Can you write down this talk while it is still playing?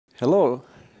Hello,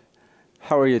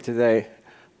 how are you today?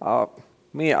 Uh,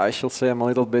 I shall say I'm a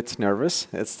little bit nervous.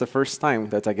 It's the first time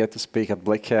that I get to speak at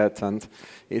Black Hat, and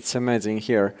it's amazing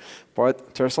here.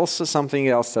 But there's also something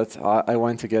else that I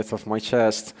want to get off my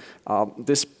chest.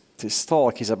 This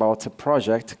talk is about a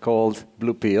project called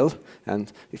BluePill,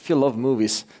 and if you love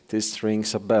movies, this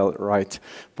rings a bell, right?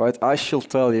 But I shall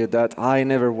tell you that I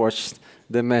never watched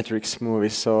the Matrix movie,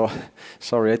 so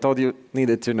sorry, I thought you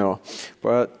needed to know.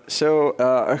 But so,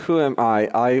 who am I?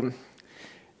 I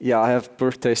have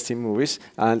poor taste in movies,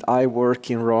 and I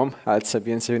work in Rome at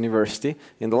Sapienza University.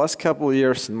 In the last couple of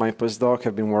years, in my postdoc,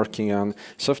 I've been working on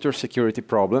software security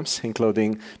problems,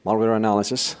 including malware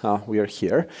analysis. We are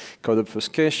here, code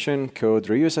obfuscation, code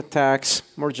reuse attacks,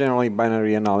 more generally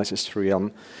binary analysis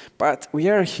realm. But we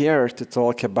are here to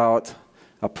talk about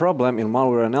a problem in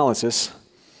malware analysis,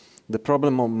 the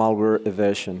problem of malware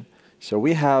evasion. So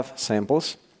we have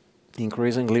samples,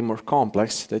 increasingly more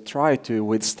complex, that try to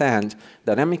withstand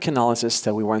dynamic analysis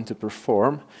that we want to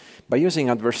perform by using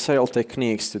adversarial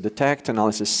techniques to detect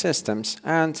analysis systems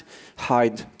and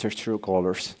hide their true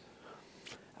colors.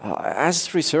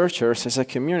 As researchers, as a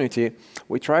community,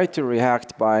 we try to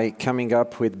react by coming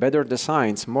up with better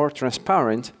designs, more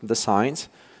transparent designs.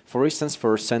 For instance,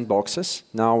 for sandboxes,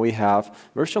 now we have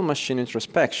virtual machine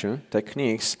introspection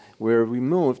techniques where we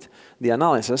moved the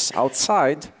analysis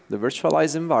outside the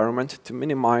virtualized environment to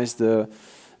minimize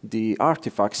the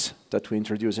artifacts that we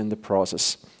introduce in the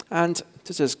process. And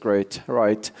this is great,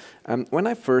 right? When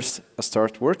I first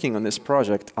started working on this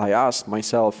project, I asked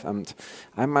myself, and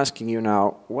I'm asking you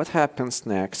now, what happens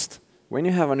next? When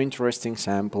you have an interesting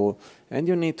sample and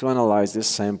you need to analyze this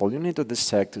sample, you need to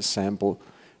dissect this sample,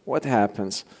 what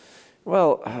happens?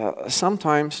 Well,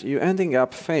 sometimes you're ending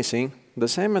up facing the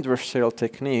same adversarial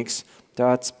techniques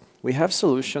that we have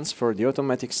solutions for the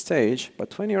automatic stage,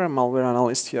 but when you're a malware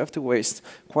analyst, you have to waste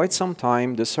quite some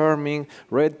time disarming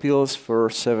red pills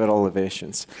for several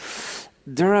evasions.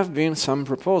 There have been some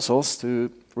proposals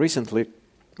recently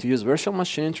to use virtual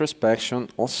machine introspection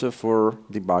also for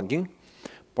debugging.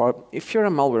 But if you're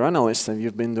a malware analyst and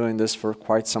you've been doing this for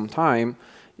quite some time,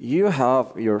 you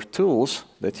have your tools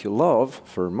that you love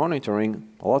for monitoring,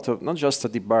 a lot of, not just a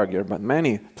debugger, but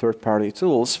many third-party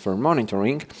tools for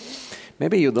monitoring.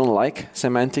 Maybe you don't like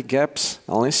semantic gaps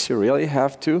unless you really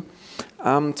have to.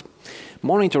 And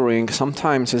monitoring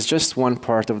sometimes is just one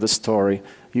part of the story.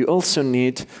 You also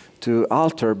need to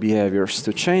alter behaviors,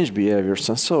 to change behaviors,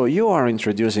 and so you are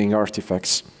introducing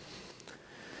artifacts.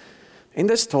 In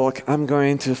this talk, I'm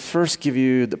going to first give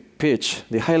you the pitch,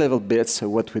 the high-level bits of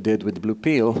what we did with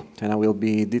BluePill, and I will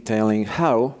be detailing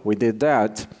how we did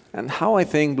that and how I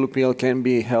think BluePill can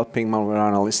be helping malware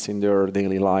analysts in their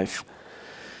daily life.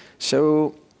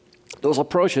 So those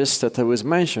approaches that I was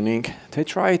mentioning, they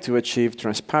try to achieve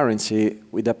transparency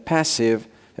with a passive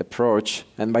approach,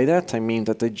 and by that I mean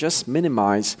that they just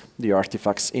minimize the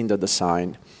artifacts in the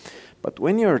design. But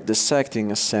when you're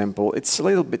dissecting a sample, it's a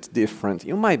little bit different.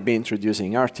 You might be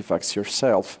introducing artifacts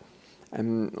yourself.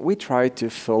 And we try to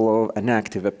follow an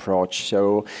active approach.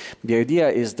 So the idea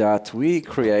is that we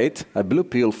create a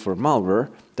BluePill for malware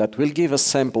that will give a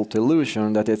sample to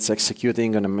illusion that it's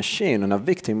executing on a machine, on a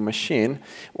victim machine,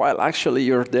 while actually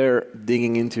you're there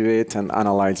digging into it and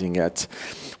analyzing it.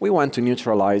 We want to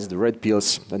neutralize the red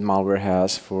pills that malware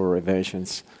has for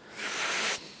evasions.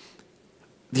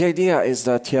 The idea is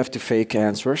that you have to fake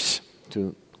answers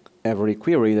to every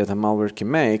query that a malware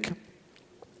can make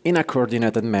in a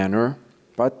coordinated manner,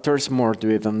 but there's more to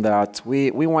it than that. We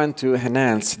want to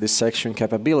enhance dissection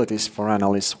capabilities for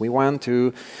analysts. We want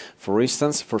to, for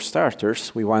instance, for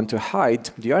starters, we want to hide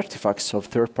the artifacts of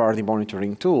third-party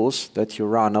monitoring tools that you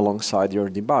run alongside your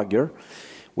debugger.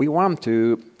 We want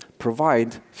to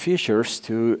provide features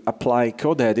to apply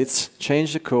code edits,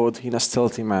 change the code in a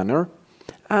stealthy manner.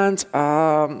 And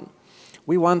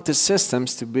we want the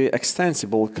systems to be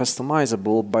extensible,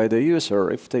 customizable by the user.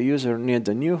 If the user needs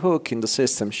a new hook in the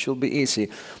system, it should be easy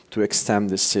to extend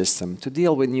the system, to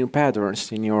deal with new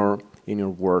patterns in your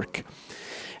work.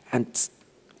 And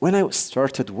when I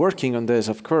started working on this,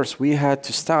 of course, we had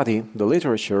to study the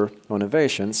literature on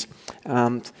evasions.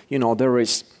 And, you know, there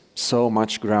is so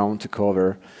much ground to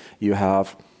cover. You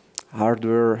have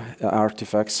hardware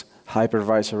artifacts,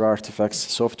 hypervisor artifacts,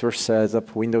 software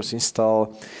setup, Windows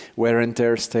install, wear and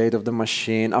tear state of the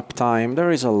machine, uptime.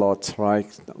 There is a lot, right?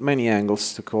 Many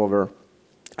angles to cover.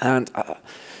 And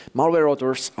malware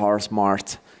authors are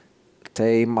smart.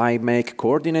 They might make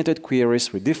coordinated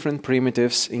queries with different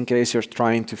primitives in case you're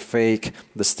trying to fake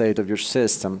the state of your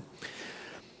system.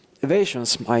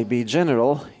 evasions might be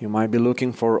general. You might be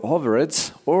looking for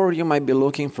overheads, or you might be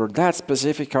looking for that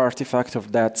specific artifact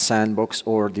of that sandbox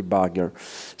or debugger.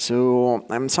 So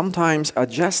I'm sometimes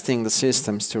adjusting the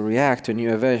systems to react to new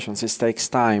evasions. It takes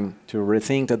time to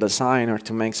rethink the design or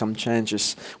to make some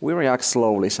changes. We react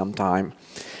slowly sometimes.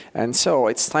 And so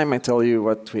it's time I tell you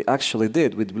what we actually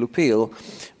did with BluePill,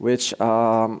 which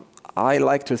I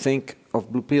like to think of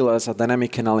BluePill as a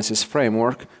dynamic analysis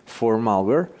framework for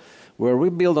malware, where we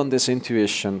build on this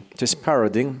intuition, this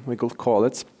paradigm, we could call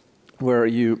it, where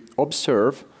you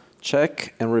observe,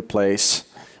 check, and replace.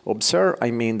 Observe,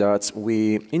 I mean that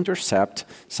we intercept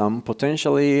some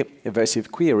potentially evasive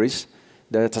queries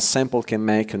that a sample can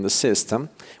make in the system.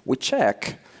 We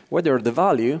check whether the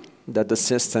value that the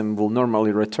system will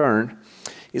normally return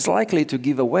is likely to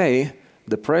give away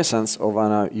the presence of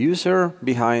a user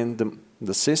behind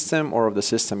the system or of the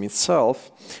system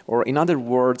itself, or in other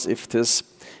words, if this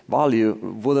value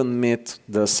wouldn't meet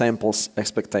the sample's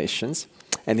expectations.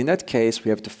 And in that case, we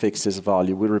have to fix this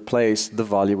value. We replace the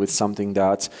value with something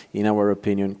that, in our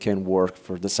opinion, can work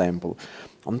for the sample.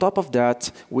 On top of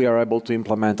that, we are able to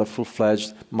implement a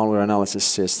full-fledged malware analysis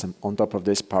system on top of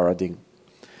this paradigm.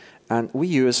 And we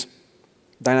use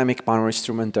dynamic malware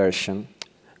instrumentation,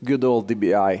 good old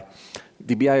DBI.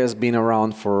 DBI has been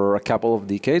around for a couple of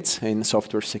decades in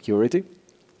software security.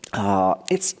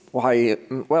 It's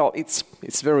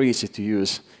very easy to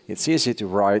use. It's easy to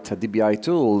write a DBI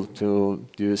tool to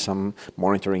do some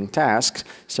monitoring tasks,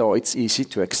 so it's easy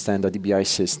to extend a DBI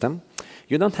system.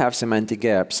 You don't have semantic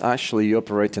gaps. Actually, you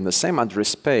operate in the same address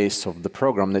space of the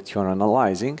program that you are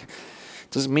analyzing.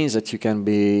 This means that you can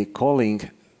be calling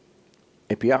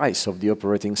APIs of the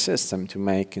operating system to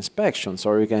make inspections,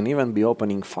 or you can even be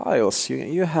opening files.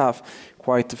 You have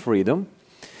quite the freedom.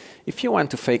 If you want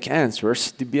to fake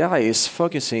answers, DBI is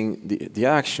focusing the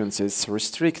actions, it's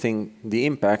restricting the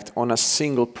impact on a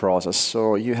single process,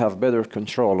 so you have better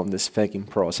control on this faking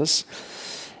process.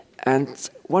 And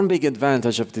one big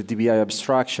advantage of the DBI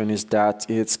abstraction is that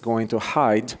it's going to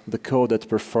hide the code that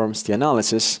performs the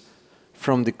analysis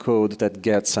from the code that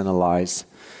gets analyzed.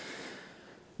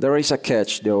 There is a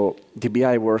catch, though.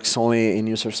 DBI works only in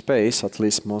user space, at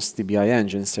least most DBI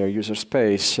engines are user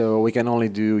space, so we can only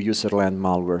do userland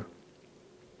malware.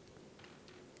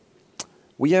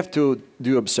 We have to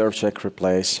do observe, check,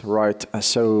 replace, right?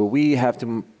 So we have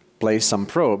to place some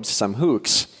probes, some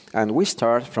hooks, and we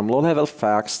start from low-level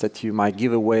facts that you might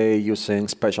give away using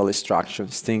special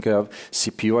instructions. Think of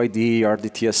CPU ID,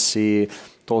 RDTSC,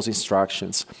 those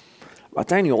instructions. But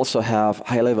then you also have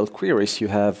high-level queries. You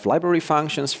have library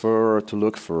functions to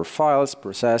look for files,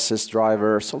 processes,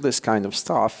 drivers, all this kind of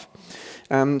stuff.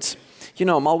 And you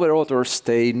know, malware authors,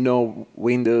 they know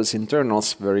Windows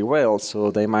internals very well, so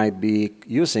they might be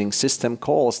using system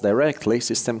calls directly,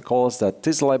 system calls that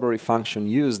this library function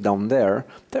used down there,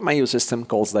 they might use system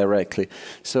calls directly.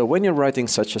 So when you're writing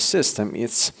such a system,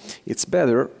 it's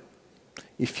better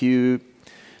if you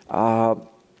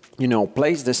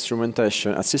place the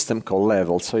instrumentation at system call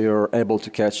level, so you're able to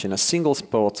catch in a single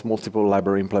spot multiple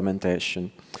library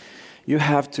implementation. You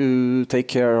have to take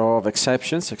care of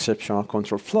exceptions, exceptional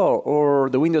control flow,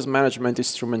 or the Windows management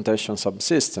instrumentation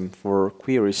subsystem for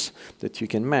queries that you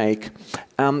can make.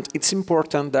 And it's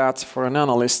important that for an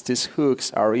analyst, these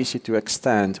hooks are easy to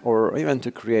extend or even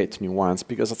to create new ones,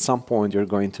 because at some point you're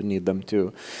going to need them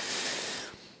too.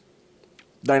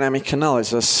 Dynamic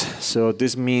analysis, so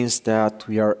this means that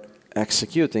we are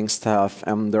executing stuff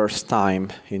and there's time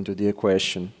into the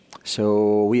equation.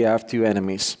 So we have two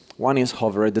enemies. One is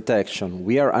hover detection.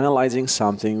 We are analyzing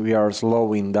something, we are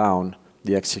slowing down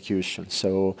the execution.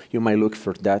 So you might look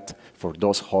for that, for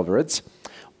those hoverheads.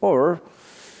 Or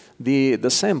the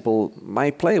sample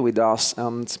might play with us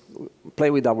and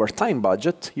play with our time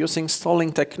budget using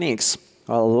stalling techniques.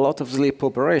 A lot of sleep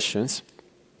operations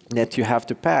that you have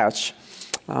to patch.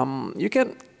 You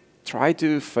can try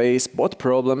to face both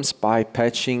problems by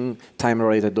patching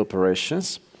time-related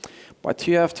operations. But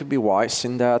you have to be wise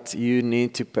in that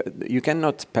you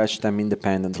cannot patch them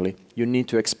independently. You need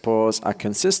to expose a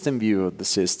consistent view of the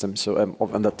system, so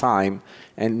of the time,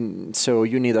 and so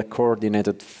you need a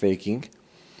coordinated faking.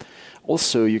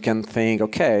 Also, you can think,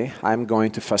 okay, I'm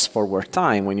going to fast forward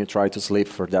time when you try to sleep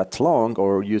for that long,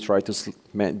 or you try to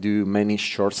do many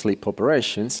short sleep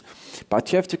operations.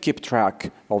 But you have to keep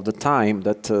track of the time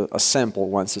that a sample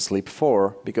wants to sleep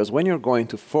for, because when you're going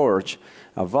to forge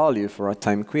a value for a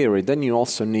time query, then you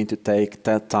also need to take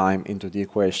that time into the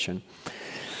equation.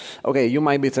 Okay, you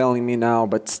might be telling me now,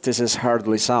 but this is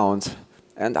hardly sound.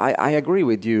 And I agree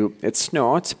with you. It's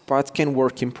not, but can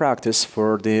work in practice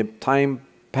for the time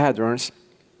patterns,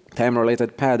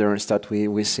 time-related patterns that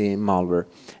we see in malware.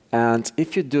 And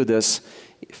if you do this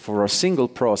for a single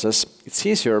process, it's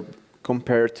easier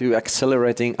compared to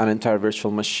accelerating an entire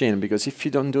virtual machine, because if you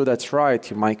don't do that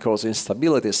right, you might cause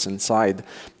instabilities inside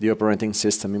the operating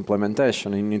system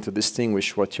implementation. You need to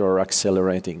distinguish what you're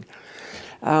accelerating.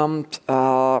 And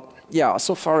yeah,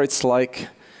 so far it's like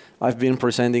I've been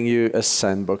presenting you a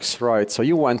sandbox, right? So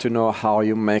you want to know how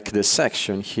you make this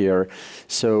section here.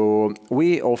 So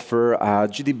we offer a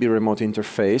GDB remote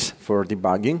interface for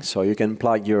debugging. So you can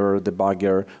plug your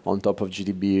debugger on top of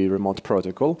GDB remote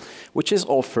protocol, which is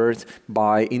offered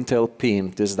by Intel PIM,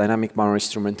 this dynamic malware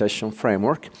instrumentation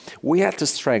framework. We had to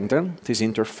strengthen this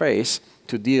interface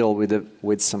to deal with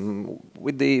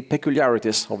the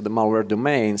peculiarities of the malware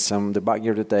domain, some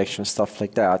debugger detection, stuff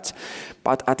like that.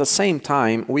 But at the same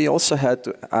time, we also had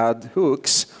to add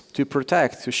hooks to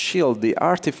protect, to shield the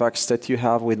artifacts that you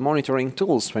have with monitoring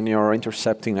tools when you're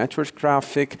intercepting network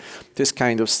traffic, this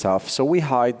kind of stuff. So we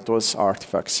hide those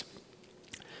artifacts.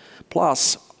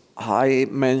 Plus, I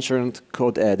mentioned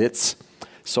code edits.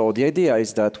 So the idea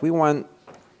is that we want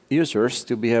users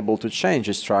to be able to change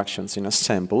instructions in a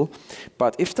sample,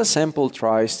 but if the sample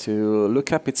tries to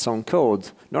look up its own code,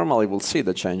 normally we'll see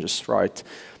the changes, right?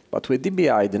 But with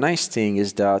DBI, the nice thing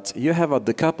is that you have a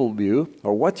decoupled view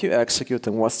of what you execute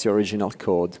and what's the original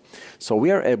code. So we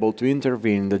are able to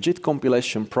intervene in the JIT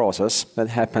compilation process that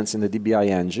happens in the DBI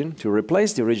engine to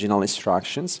replace the original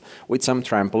instructions with some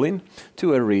trampoline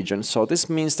to a region. So this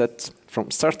means that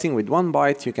from starting with 1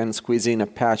 byte, you can squeeze in a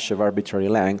patch of arbitrary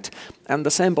length, and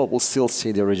the sample will still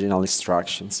see the original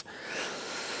instructions.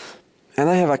 And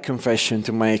I have a confession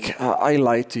to make. I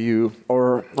lied to you,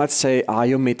 or let's say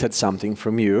I omitted something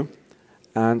from you,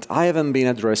 and I haven't been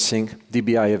addressing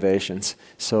DBI evasions.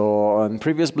 So in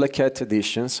previous Black Hat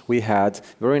editions, we had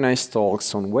very nice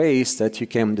talks on ways that you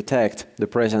can detect the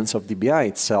presence of DBI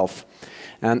itself.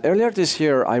 And earlier this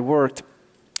year, I worked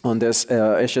on this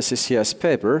HSCCS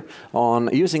paper on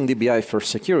using DBI for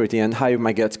security and how you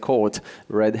might get caught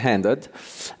red-handed.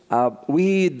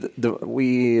 We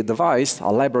devised a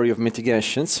library of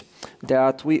mitigations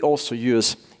that we also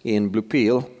use in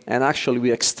BluePill, and actually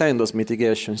we extend those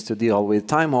mitigations to deal with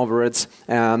time overheads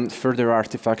and further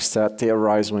artifacts that they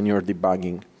arise when you're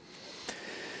debugging.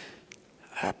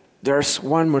 There's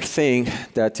one more thing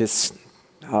that is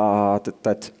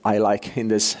that I like in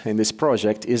this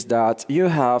project, is that you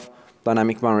have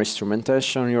dynamic malware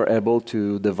instrumentation. You're able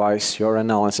to devise your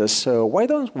analysis. So why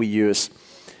don't we use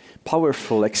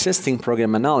powerful existing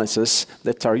program analysis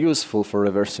that are useful for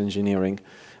reverse engineering,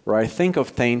 right? Think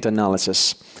of taint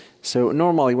analysis. So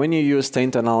normally when you use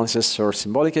taint analysis or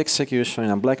symbolic execution in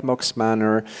a black box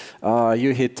manner,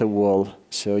 you hit a wall.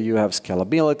 So you have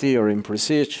scalability or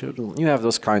imprecision, you have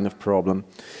those kind of problem.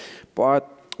 But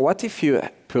what if you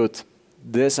put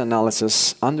this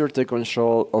analysis under the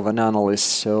control of an analyst?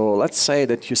 So let's say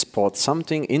that you spot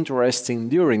something interesting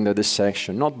during the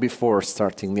dissection, not before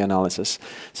starting the analysis.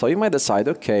 So you might decide,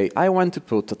 okay, I want to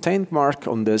put a taint mark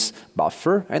on this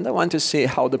buffer, and I want to see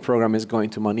how the program is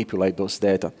going to manipulate those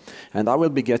data. And I will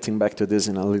be getting back to this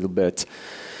in a little bit.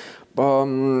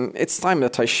 It's time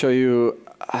that I show you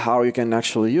how you can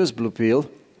actually use BluePill.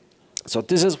 So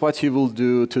this is what you will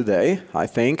do today. I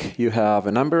think you have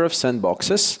a number of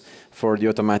sandboxes. For the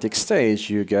automatic stage,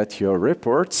 you get your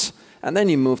reports, and then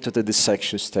you move to the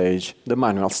dissection stage, the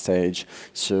manual stage.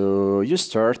 So you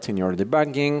start in your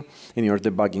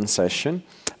debugging session.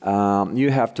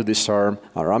 You have to disarm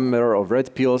a number of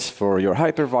red pills for your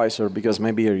hypervisor, because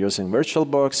maybe you're using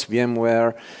VirtualBox,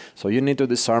 VMware. So you need to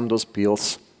disarm those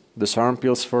pills, disarm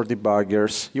pills for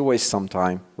debuggers. You waste some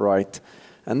time, right?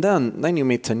 And then you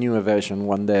meet a new evasion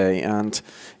one day, and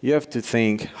you have to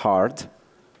think hard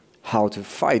how to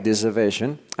fight this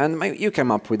evasion, and you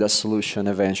come up with a solution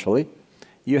eventually.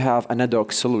 You have an ad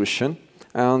hoc solution,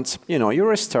 and you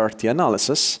restart the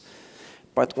analysis.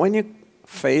 But when you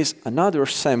face another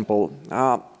sample,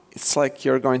 it's like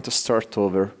you're going to start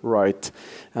over, right?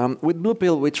 With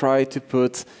BluePill, we try to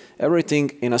put everything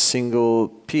in a single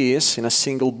piece, in a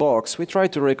single box. We try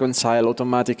to reconcile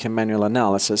automatic and manual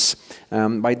analysis.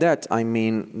 By that, I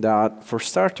mean that for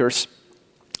starters,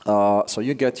 so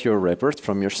you get your report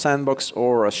from your sandbox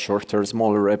or a shorter,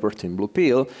 smaller report in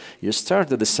BluePill. You start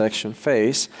the dissection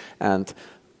phase, and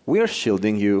we are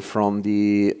shielding you from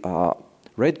the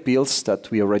red pills that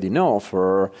we already know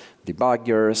for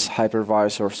debuggers,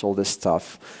 hypervisors, all this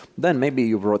stuff. Then maybe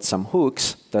you wrote some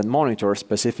hooks that monitor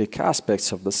specific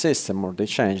aspects of the system, or they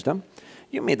change them.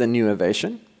 You made a new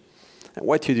evasion. And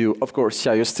what you do, of course,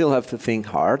 yeah, you still have to think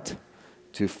hard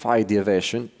to fight the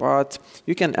evasion, but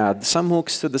you can add some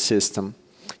hooks to the system.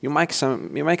 You make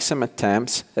some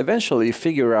attempts, eventually you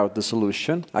figure out the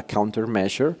solution, a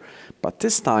countermeasure, but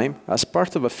this time, as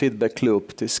part of a feedback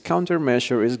loop, this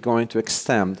countermeasure is going to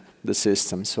extend the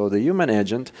system. So the human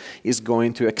agent is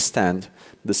going to extend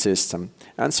the system.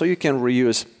 And so you can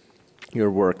reuse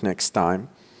your work next time.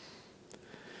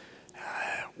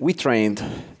 We trained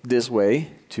this way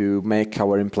to make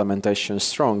our implementation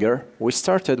stronger. We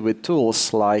started with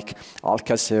tools like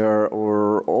Alcacer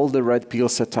or all the red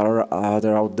pills that are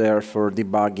out there for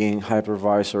debugging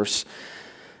hypervisors.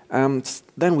 And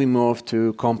then we moved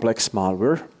to complex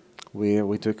malware.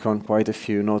 We took on quite a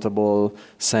few notable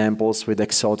samples with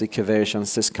exotic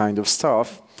evasions, this kind of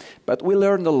stuff. But we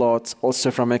learned a lot also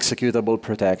from executable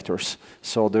protectors.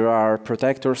 So there are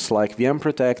protectors like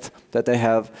VM-Protect that they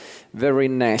have very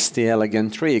nasty,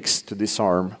 elegant tricks to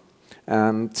disarm.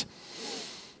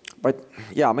 But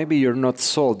yeah, maybe you're not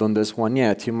sold on this one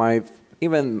yet. You might,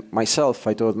 even myself,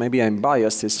 I thought maybe I'm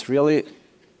biased. It's really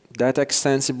that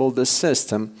extensible, this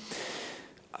system.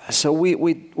 So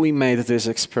we made this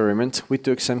experiment. We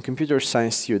took some computer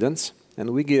science students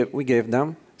and we gave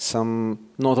them some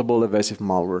notable evasive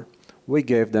malware. We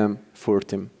gave them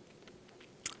Furtim.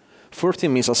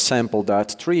 Furtim is a sample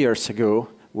that 3 years ago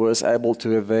was able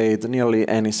to evade nearly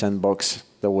any sandbox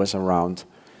that was around.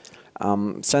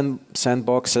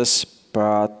 Sandboxes,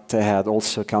 but they had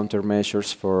also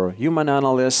countermeasures for human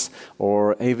analysts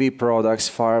or AV products,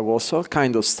 firewalls, all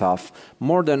kind of stuff.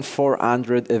 More than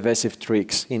 400 evasive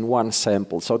tricks in one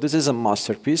sample. So this is a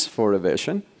masterpiece for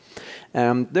evasion.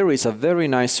 There is a very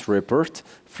nice report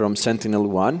from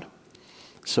Sentinel-1.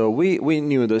 So we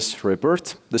knew this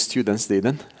report. The students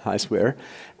didn't, I swear.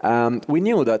 We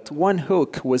knew that one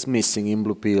hook was missing in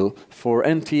BluePill for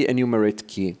anti-enumerate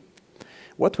key.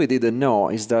 What we didn't know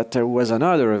is that there was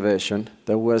another evasion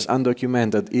that was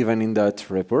undocumented even in that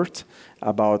report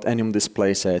about enum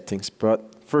display settings.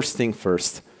 But first thing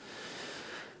first,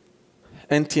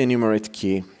 anti-enumerate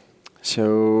key.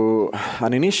 So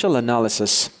an initial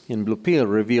analysis in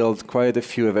BluePill revealed quite a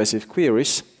few evasive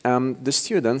queries, and the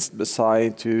students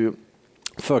decided to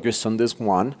focus on this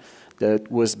one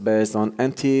that was based on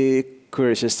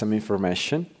anti-query system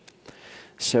information.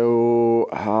 So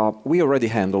we already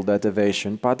handled that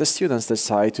evasion, but the students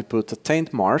decided to put a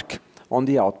taint mark on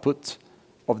the output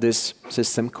of this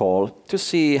system call to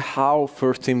see how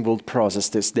Furtim would process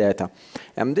this data.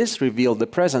 And this revealed the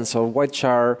presence of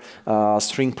whitechar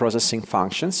string processing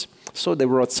functions. So they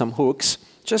wrote some hooks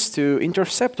just to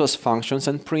intercept those functions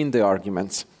and print the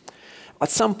arguments. At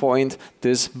some point,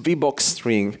 this VBox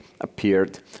string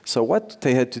appeared. So what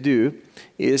they had to do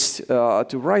is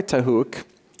to write a hook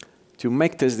to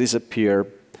make this disappear.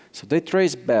 So they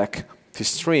trace back the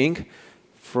string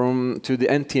to the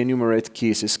anti-enumerate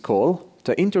key syscall.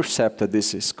 They intercepted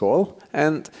this syscall,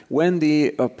 and when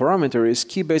the parameter is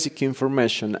key basic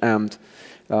information and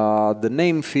the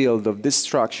name field of this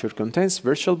structure contains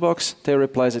VirtualBox, they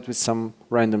replace it with some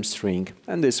random string,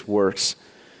 and this works.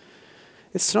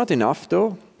 It's not enough,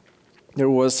 though. There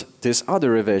was this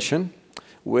other evasion,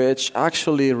 which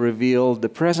actually revealed the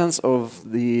presence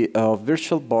of the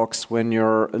VirtualBox when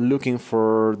you're looking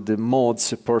for the mode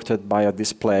supported by a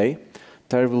display.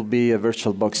 There will be a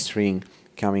VirtualBox string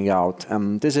coming out.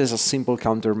 This is a simple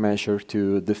countermeasure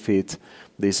to defeat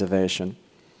this evasion.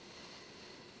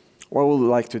 What would we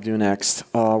like to do next?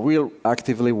 We're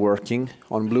actively working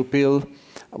on BluePill.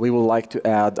 We would like to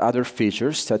add other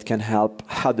features that can help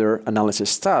other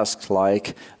analysis tasks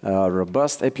like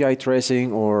robust API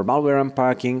tracing or malware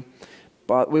unpacking.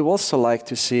 But we would also like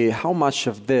to see how much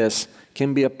of this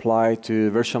can be applied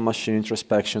to virtual machine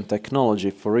introspection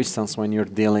technology, for instance, when you're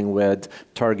dealing with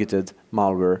targeted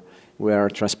malware, where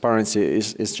transparency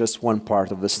is just one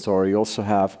part of the story. You also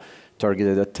have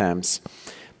targeted attempts.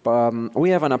 We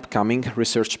have an upcoming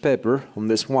research paper on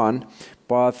this one,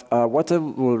 but what I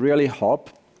will really hope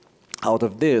out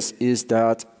of this is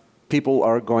that people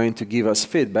are going to give us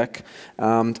feedback.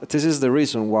 This is the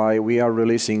reason why we are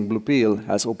releasing BluePill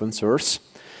as open source.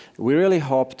 We really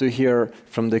hope to hear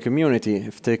from the community.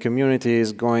 If the community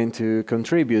is going to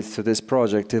contribute to this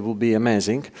project, it will be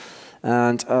amazing.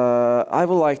 And I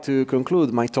would like to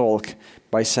conclude my talk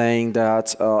by saying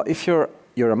that if you're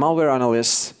a malware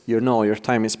analyst, you know your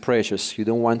time is precious. You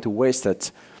don't want to waste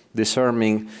it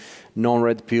disarming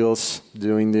non-red pills,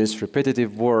 doing this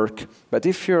repetitive work. But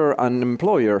if you're an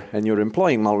employer and you're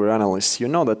employing malware analysts, you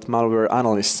know that malware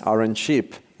analysts aren't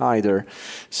cheap either.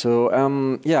 So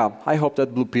yeah, I hope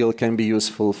that BluePill can be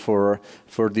useful for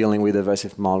dealing with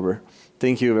evasive malware.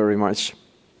 Thank you very much.